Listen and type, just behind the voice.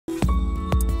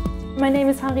My name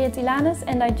is Henriette Tilanus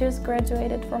and I just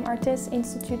graduated from ArtEZ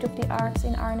Institute of the Arts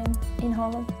in Arnhem, in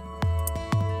Holland.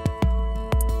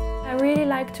 I really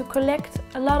like to collect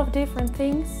a lot of different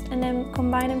things and then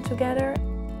combine them together.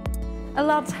 A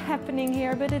lot's happening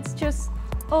here, but it's just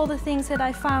all the things that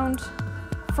I found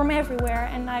from everywhere,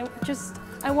 and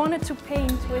I wanted to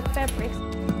paint with fabrics.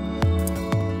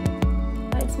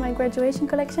 It's my graduation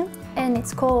collection and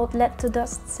it's called Let the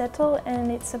Dust Settle,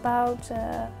 and it's about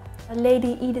a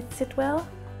lady, Edith Sitwell.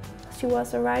 She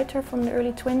was a writer from the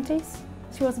early 20s.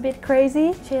 She was a bit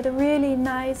crazy. She had a really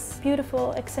nice,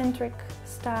 beautiful, eccentric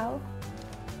style.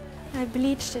 I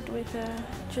bleached it with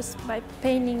just by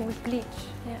painting with bleach.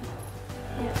 Yeah.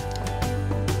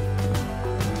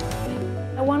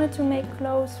 I wanted to make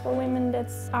clothes for women that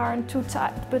aren't too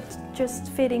tight, but just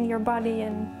fitting your body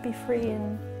and be free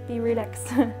and be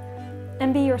relaxed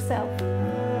and be yourself.